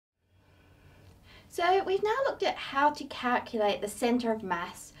So we've now looked at how to calculate the centre of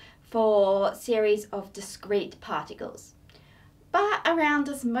mass for series of discrete particles. But around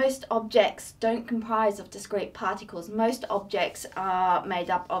us, most objects don't comprise of discrete particles. Most objects are made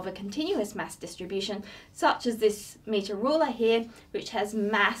up of a continuous mass distribution, such as this meter ruler here, which has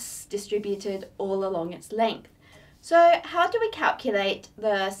mass distributed all along its length. So how do we calculate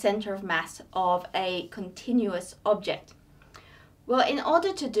the centre of mass of a continuous object? Well, in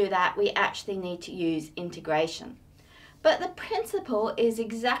order to do that, we actually need to use integration. But the principle is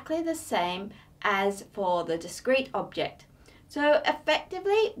exactly the same as for the discrete object. So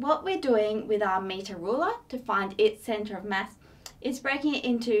effectively, what we're doing with our meter ruler to find its centre of mass is breaking it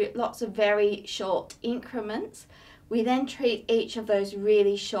into lots of very short increments. We then treat each of those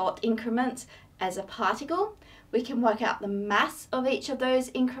really short increments as a particle. We can work out the mass of each of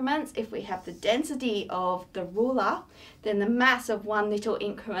those increments. If we have the density of the ruler, then the mass of one little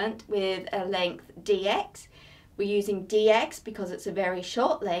increment with a length dx, we're using dx because it's a very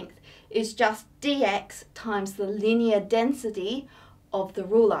short length, is just dx times the linear density of the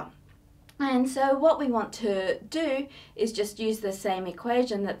ruler. And so what we want to do is just use the same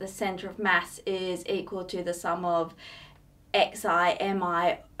equation, that the centre of mass is equal to the sum of xi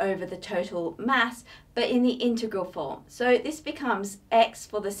mi over the total mass, but in the integral form. So this becomes x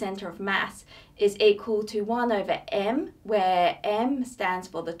for the centre of mass is equal to 1 over m, where m stands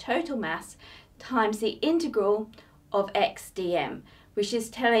for the total mass, times the integral of x dm, which is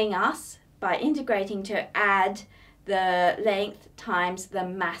telling us by integrating to add the length times the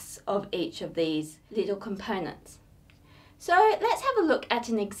mass of each of these little components. So let's have a look at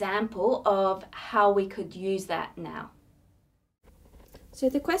an example of how we could use that now. So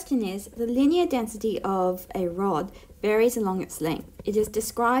the question is, the linear density of a rod varies along its length. It is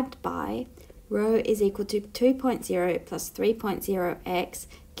described by rho is equal to 2.0 plus 3.0 x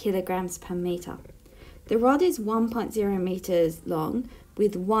kilograms per meter. The rod is 1.0 meters long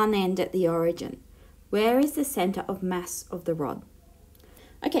with one end at the origin. Where is the centre of mass of the rod?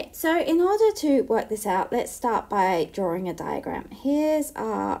 Okay, so in order to work this out, let's start by drawing a diagram. Here's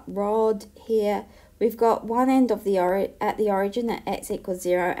our rod here. We've got one end of at the origin at x equals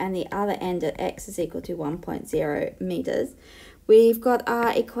 0 and the other end at x is equal to 1.0 meters. We've got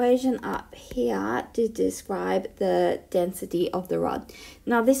our equation up here to describe the density of the rod.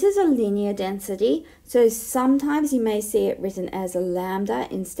 Now this is a linear density, so sometimes you may see it written as a lambda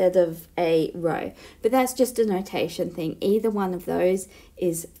instead of a rho, but that's just a notation thing. Either one of those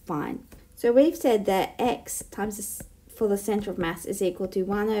is fine. So we've said that x times for the centre of mass is equal to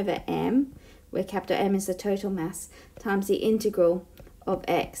 1 over m, where capital M is the total mass, times the integral of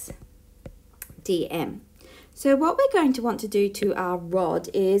x dm. So what we're going to want to do to our rod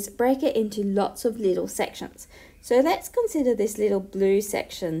is break it into lots of little sections. So let's consider this little blue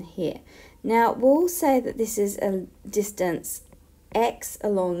section here. Now we'll say that this is a distance x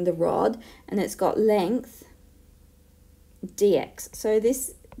along the rod and it's got length dx. So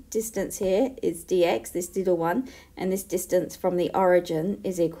this distance here is dx, this little one, and this distance from the origin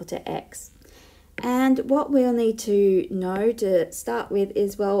is equal to x. And what we'll need to know to start with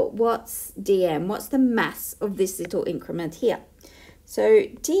is, well, what's dm? What's the mass of this little increment here? So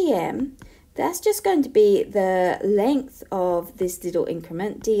dm, that's just going to be the length of this little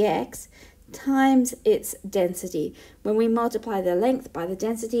increment, dx, times its density. When we multiply the length by the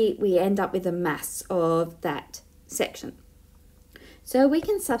density, we end up with the mass of that section. So we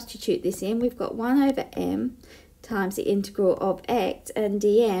can substitute this in. We've got 1 over m times the integral of x, and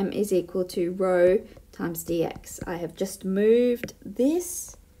dm is equal to rho times dx. I have just moved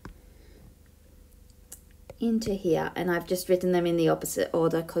this into here, and I've just written them in the opposite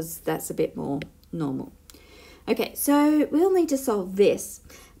order because that's a bit more normal. Okay, so we'll need to solve this,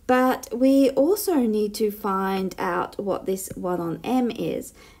 but we also need to find out what this 1 on m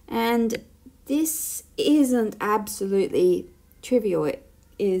is, and this isn't absolutely trivial. It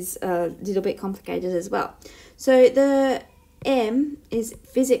is a little bit complicated as well. So the m is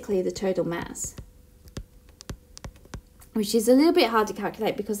physically the total mass, which is a little bit hard to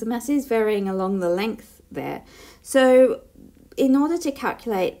calculate because the mass is varying along the length there. So in order to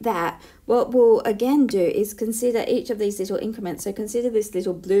calculate that, what we'll again do is consider each of these little increments. So consider this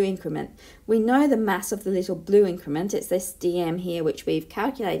little blue increment. We know the mass of the little blue increment. It's this dm here, which we've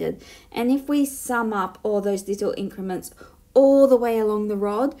calculated. And if we sum up all those little increments all the way along the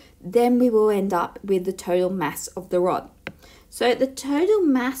rod, then we will end up with the total mass of the rod. So the total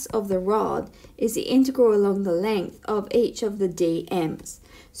mass of the rod is the integral along the length of each of the dm's.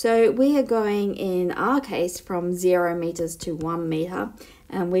 So we are going, in our case, from 0 meters to 1 meter,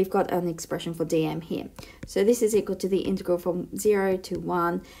 and we've got an expression for dm here. So this is equal to the integral from 0 to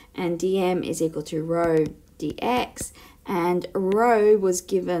 1, and dm is equal to rho dx, and rho was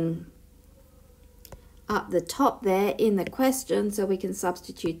given up the top there in the question, so we can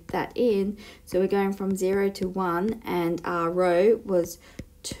substitute that in. So we're going from 0 to 1, and our rho was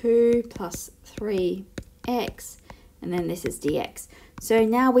 2 plus 3x, and then this is dx. So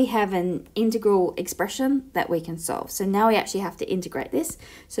now we have an integral expression that we can solve. So now we actually have to integrate this.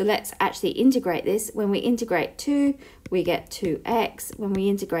 So let's actually integrate this. When we integrate 2, we get 2x. When we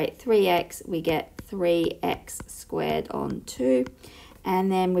integrate 3x, we get 3x squared on 2.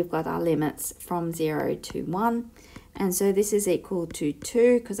 And then we've got our limits from 0 to 1. And so this is equal to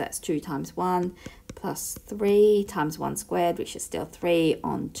 2, because that's 2 times 1, plus 3 times 1 squared, which is still 3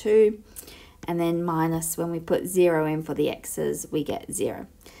 on 2. And then minus, when we put 0 in for the x's, we get 0.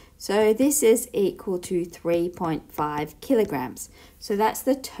 So this is equal to 3.5 kilograms. So that's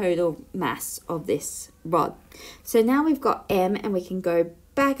the total mass of this rod. So now we've got m, and we can go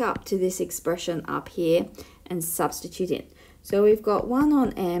back up to this expression up here and substitute in. So we've got 1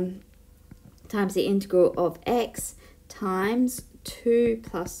 on m times the integral of x times 2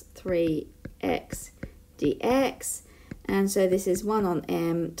 plus 3x dx. And so this is 1 on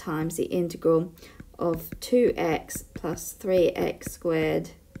m times the integral of 2x plus 3x squared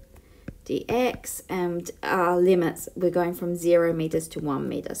dx. And our limits, we're going from 0 meters to 1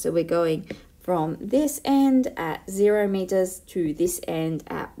 meter. So we're going from this end at 0 meters to this end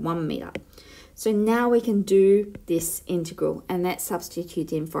at 1 meter. So now we can do this integral, and let's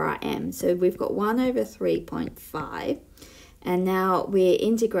substitute in for our m. So we've got 1 over 3.5, and now we're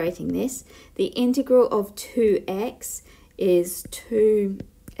integrating this. The integral of 2x is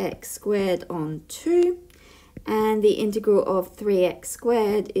 2x squared on 2, and the integral of 3x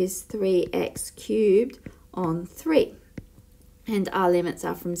squared is 3x cubed on 3. And our limits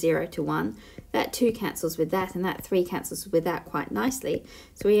are from 0 to 1. That 2 cancels with that, and that 3 cancels with that quite nicely.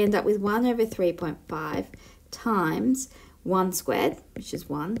 So we end up with 1 over 3.5 times 1 squared, which is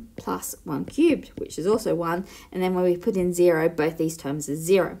 1, plus 1 cubed, which is also 1. And then when we put in 0, both these terms are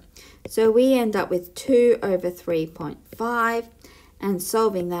 0. So we end up with 2 over 3.5, and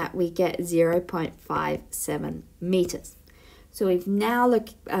solving that, we get 0.57 meters. So we've now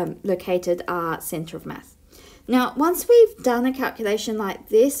located our center of mass. Now, once we've done a calculation like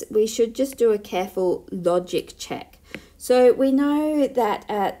this, we should just do a careful logic check. So we know that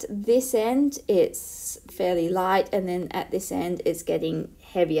at this end, it's fairly light, and then at this end, it's getting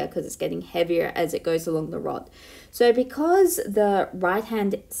heavier, because it's getting heavier as it goes along the rod. So because the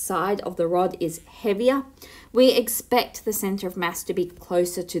right-hand side of the rod is heavier, we expect the center of mass to be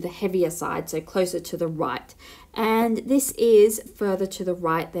closer to the heavier side, so closer to the right. And this is further to the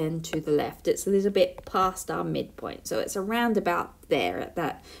right than to the left. It's a little bit past our midpoint. So it's around about there at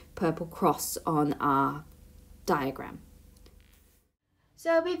that purple cross on our diagram.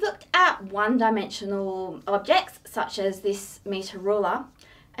 So we've looked at one-dimensional objects, such as this meter ruler.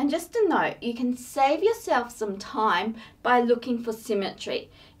 And just a note, you can save yourself some time by looking for symmetry.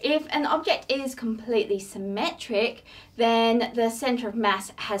 If an object is completely symmetric, then the center of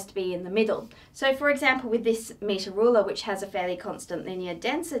mass has to be in the middle. So for example, with this meter ruler, which has a fairly constant linear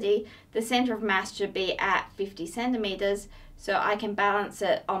density, the center of mass should be at 50 centimeters. So I can balance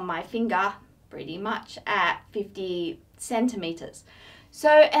it on my finger pretty much at 50 centimeters.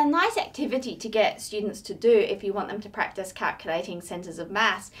 So a nice activity to get students to do if you want them to practice calculating centers of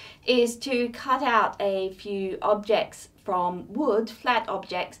mass is to cut out a few objects from wood, flat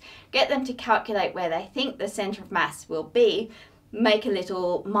objects, get them to calculate where they think the center of mass will be, make a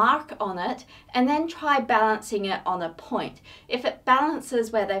little mark on it, and then try balancing it on a point. If it balances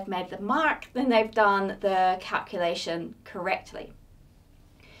where they've made the mark, then they've done the calculation correctly.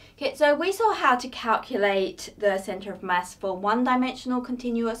 Okay, so we saw how to calculate the center of mass for one-dimensional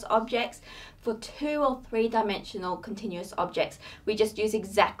continuous objects. For 2 or 3-dimensional continuous objects, we just use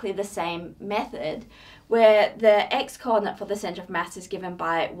exactly the same method, where the x-coordinate for the center of mass is given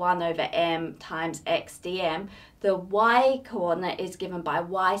by 1 over m times x dm. The y-coordinate is given by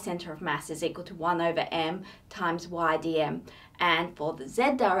y center of mass is equal to 1 over m times y dm. And for the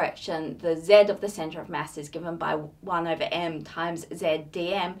z direction, the z of the center of mass is given by 1 over m times z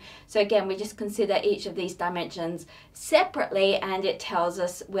dm. So again, we just consider each of these dimensions separately, and it tells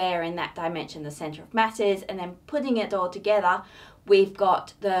us where in that dimension the center of mass is, and then putting it all together, we've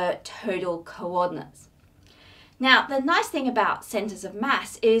got the total coordinates. Now, the nice thing about centers of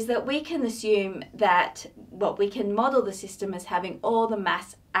mass is that we can assume that, well, we can model the system as having all the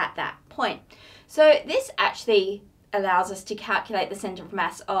mass at that point. So this actually allows us to calculate the center of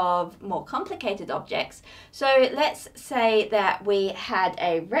mass of more complicated objects. So let's say that we had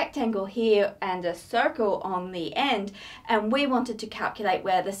a rectangle here and a circle on the end, and we wanted to calculate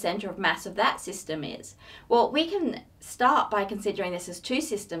where the center of mass of that system is. Well, we can start by considering this as two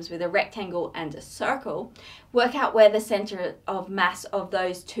systems with a rectangle and a circle, work out where the center of mass of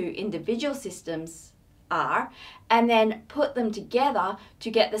those two individual systems are, and then put them together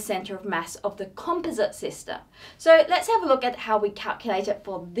to get the center of mass of the composite system. So let's have a look at how we calculate it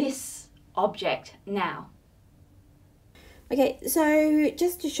for this object now. Okay, so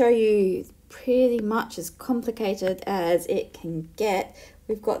just to show you pretty much as complicated as it can get,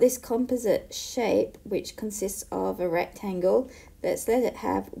 we've got this composite shape which consists of a rectangle. Let's let it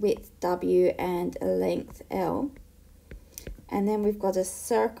have width W and a length L. And then we've got a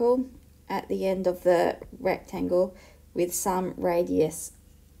circle at the end of the rectangle with some radius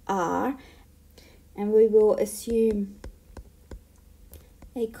R, and we will assume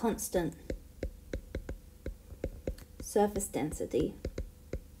a constant surface density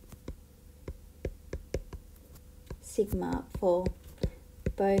sigma for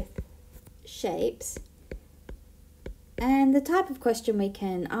both shapes. And the type of question we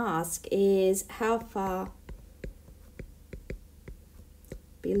can ask is how far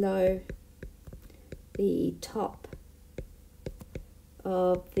below the top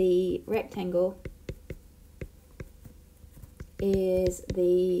of the rectangle is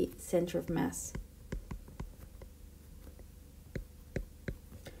the center of mass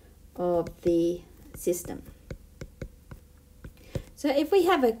of the system. So if we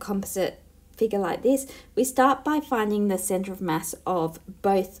have a composite figure like this, we start by finding the center of mass of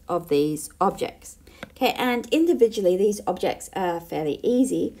both of these objects. Okay, and individually these objects are fairly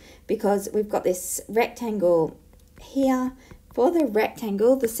easy because we've got this rectangle here. For the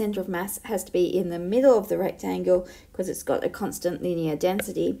rectangle, the center of mass has to be in the middle of the rectangle because it's got a constant linear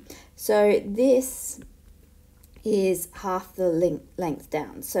density. So this is half the length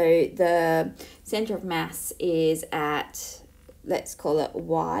down. So the center of mass is at, let's call it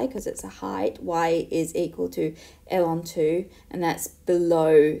y because it's a height. Y is equal to L on 2, and that's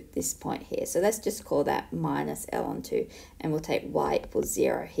below this point here. So let's just call that minus L on 2, and we'll take y equals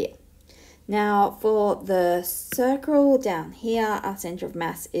 0 here. Now for the circle down here, our center of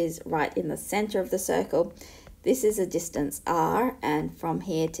mass is right in the center of the circle. This is a distance r, and from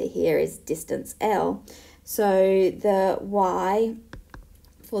here to here is distance L. So the y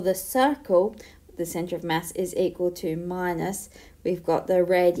for the circle, the center of mass, is equal to minus, we've got the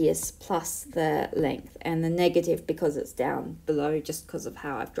radius plus the length, and the negative because it's down below just because of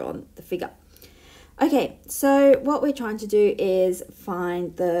how I've drawn the figure. Okay, so what we're trying to do is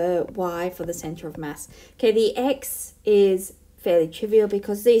find the y for the center of mass. Okay, the x is fairly trivial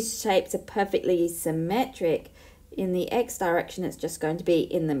because these shapes are perfectly symmetric. In the x direction, it's just going to be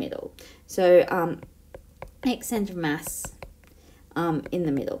in the middle. So x center of mass in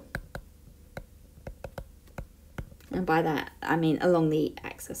the middle. And by that, I mean along the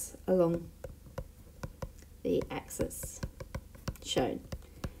axis shown.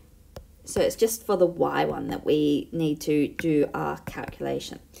 So it's just for the y one that we need to do our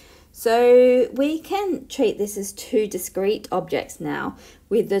calculation. So we can treat this as two discrete objects now,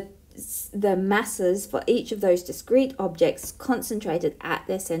 with the masses for each of those discrete objects concentrated at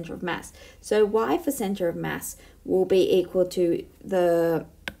their center of mass. So y for center of mass will be equal to the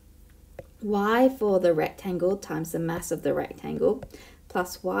y for the rectangle times the mass of the rectangle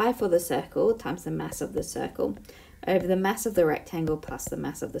plus y for the circle times the mass of the circle over the mass of the rectangle plus the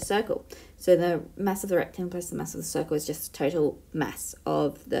mass of the circle. So the mass of the rectangle plus the mass of the circle is just the total mass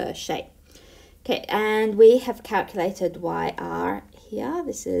of the shape. Okay, and we have calculated YR here.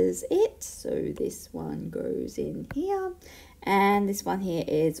 This is it. So this one goes in here. And this one here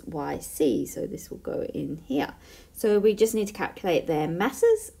is YC. So this will go in here. So we just need to calculate their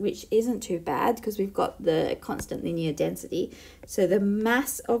masses, which isn't too bad because we've got the constant linear density. So the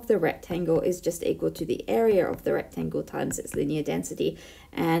mass of the rectangle is just equal to the area of the rectangle times its linear density.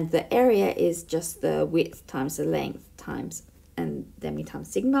 And the area is just the width times the length times, and then we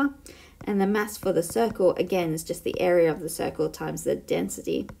times sigma. And the mass for the circle, again, is just the area of the circle times the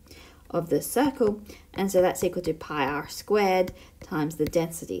density of the circle. And so that's equal to pi r squared times the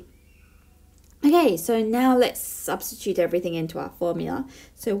density. Okay, so now let's substitute everything into our formula.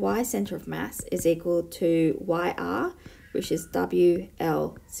 So y center of mass is equal to yr, which is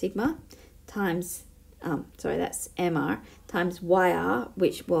WL sigma, times, that's mr, times yr,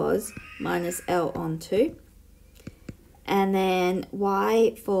 which was minus L on 2. And then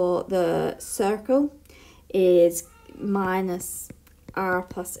y for the circle is minus r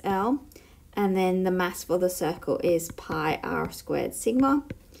plus L. And then the mass for the circle is pi r squared sigma.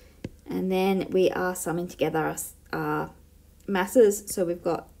 And then we are summing together our masses. So we've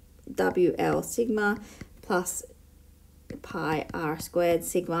got WL sigma plus pi r squared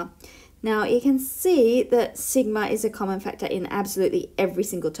sigma. Now you can see that sigma is a common factor in absolutely every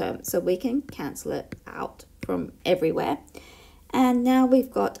single term. So we can cancel it out from everywhere. And now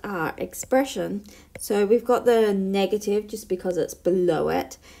we've got our expression. So we've got the negative just because it's below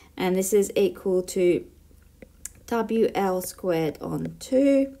it. And this is equal to WL squared on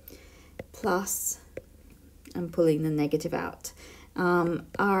 2 plus, I'm pulling the negative out,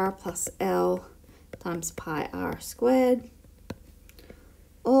 R plus L times pi r squared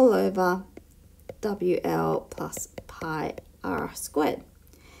all over WL plus pi r squared.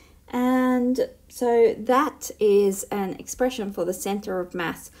 And so that is an expression for the center of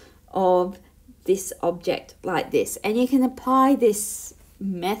mass of this object like this. And you can apply this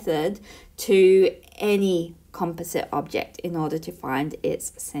method to any composite object in order to find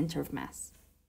its center of mass.